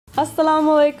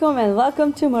Assalamu alaikum and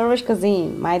welcome to morEwish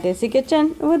Cuisine, my desi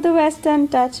kitchen with the western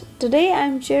touch. Today I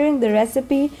am sharing the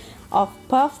recipe of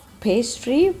puff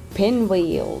pastry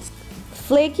pinwheels.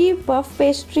 Flaky puff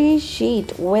pastry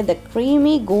sheet with a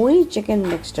creamy gooey chicken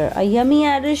mixture, a yummy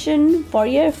addition for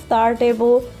your iftar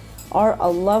table or a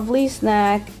lovely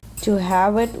snack to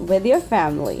have it with your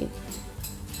family.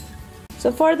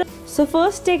 So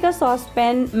first take a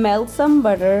saucepan, melt some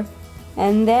butter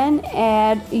and then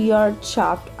add your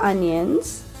chopped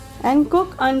onions and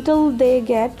cook until they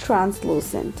get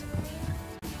translucent.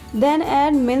 Then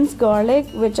add minced garlic,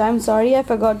 which I'm sorry I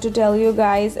forgot to tell you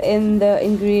guys in the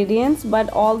ingredients, but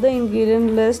all the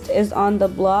ingredient list is on the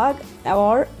blog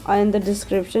or in the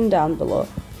description down below.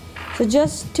 So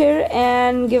just stir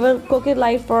and cook it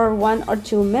light for 1 or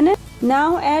 2 minutes.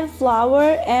 Now add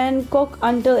flour and cook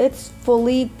until it's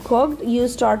fully cooked. You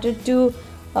started to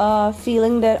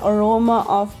feeling that aroma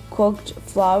of cooked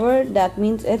flour, that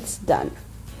means it's done.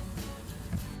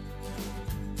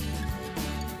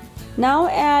 Now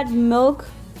add milk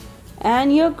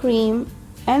and your cream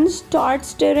and start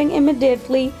stirring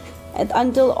immediately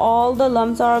until all the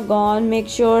lumps are gone. Make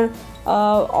sure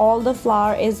all the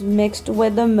flour is mixed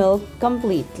with the milk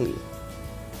completely.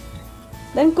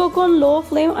 Then cook on low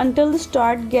flame until the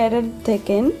start getting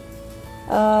thickened.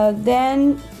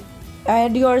 Then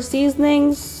add your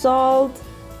seasonings, salt,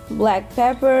 black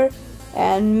pepper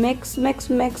and mix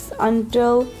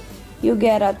until you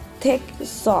get a thick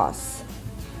sauce.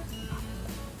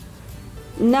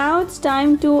 Now it's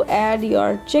time to add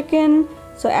your chicken.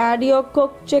 So add your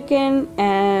cooked chicken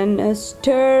and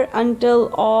stir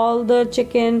until all the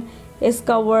chicken is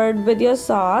covered with your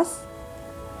sauce.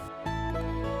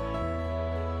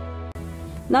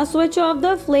 Now switch off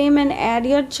the flame and add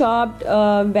your chopped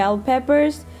bell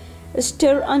peppers.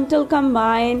 Stir until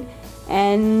combined,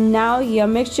 and now your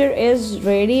mixture is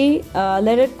ready.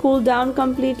 Let it cool down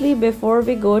completely before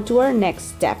we go to our next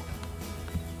step.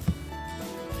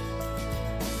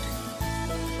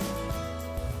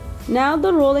 Now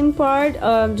the rolling part,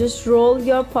 just roll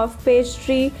your puff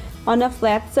pastry on a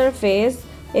flat surface.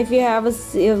 If you have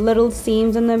little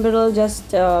seams in the middle,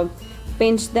 just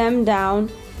pinch them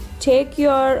down. Take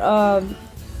your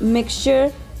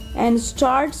mixture and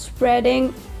start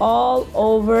spreading all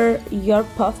over your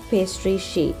puff pastry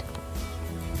sheet.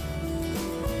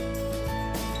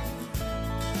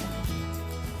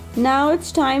 Now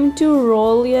it's time to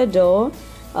roll your dough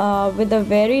with a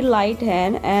very light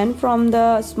hand, and from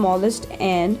the smallest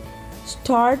end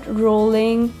start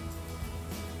rolling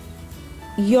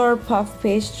your puff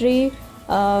pastry.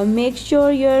 Make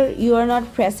sure you are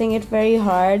not pressing it very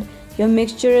hard. Your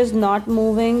mixture is not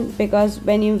moving, because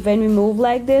when we move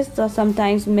like this, so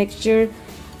sometimes mixture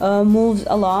moves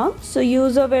along. So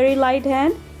use a very light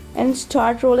hand and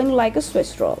start rolling like a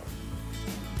Swiss roll.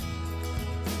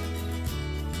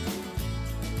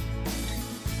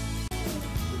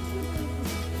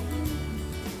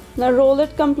 Now roll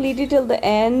it completely till the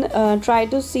end. Try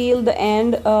to seal the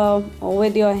end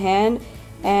with your hand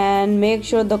and make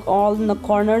sure all the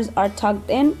corners are tucked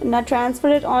in. Now transfer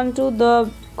it onto the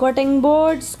cutting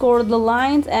board, score the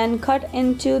lines and cut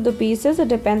into the pieces. It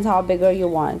depends how bigger you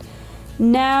want.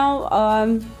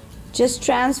 Now just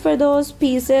transfer those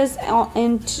pieces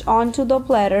onto the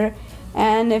platter,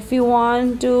 and if you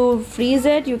want to freeze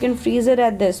it, you can freeze it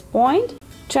at this point.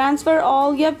 Transfer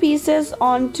all your pieces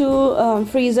onto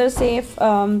freezer safe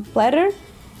platter,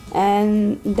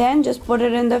 and then just put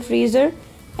it in the freezer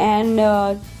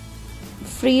and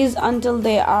freeze until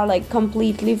they are like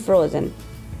completely frozen.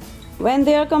 When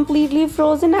they are completely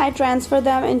frozen, I transfer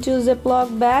them into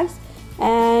Ziploc bags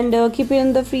and keep it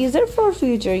in the freezer for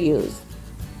future use.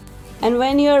 And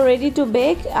when you are ready to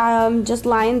bake, just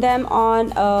line them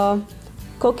on a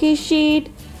cookie sheet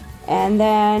and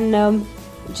then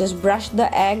just brush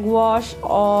the egg wash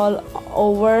all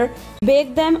over.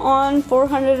 Bake them on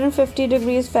 450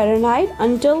 degrees Fahrenheit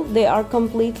until they are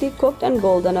completely cooked and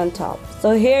golden on top.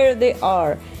 So here they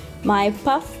are, my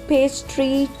puff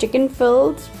pastry chicken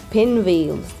filled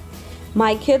pinwheels.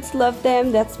 My kids love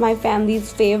them. That's my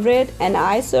family's favorite, and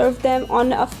I serve them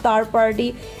on a iftar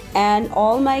party, and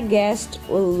all my guests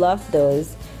will love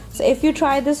those. So if you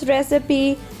try this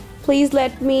recipe, please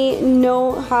let me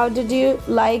know how did you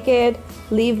like it.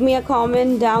 Leave me a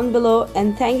comment down below,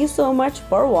 and thank you so much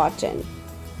for watching.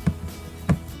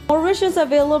 morEwish is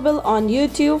available on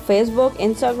YouTube, Facebook,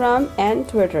 Instagram and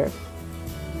Twitter.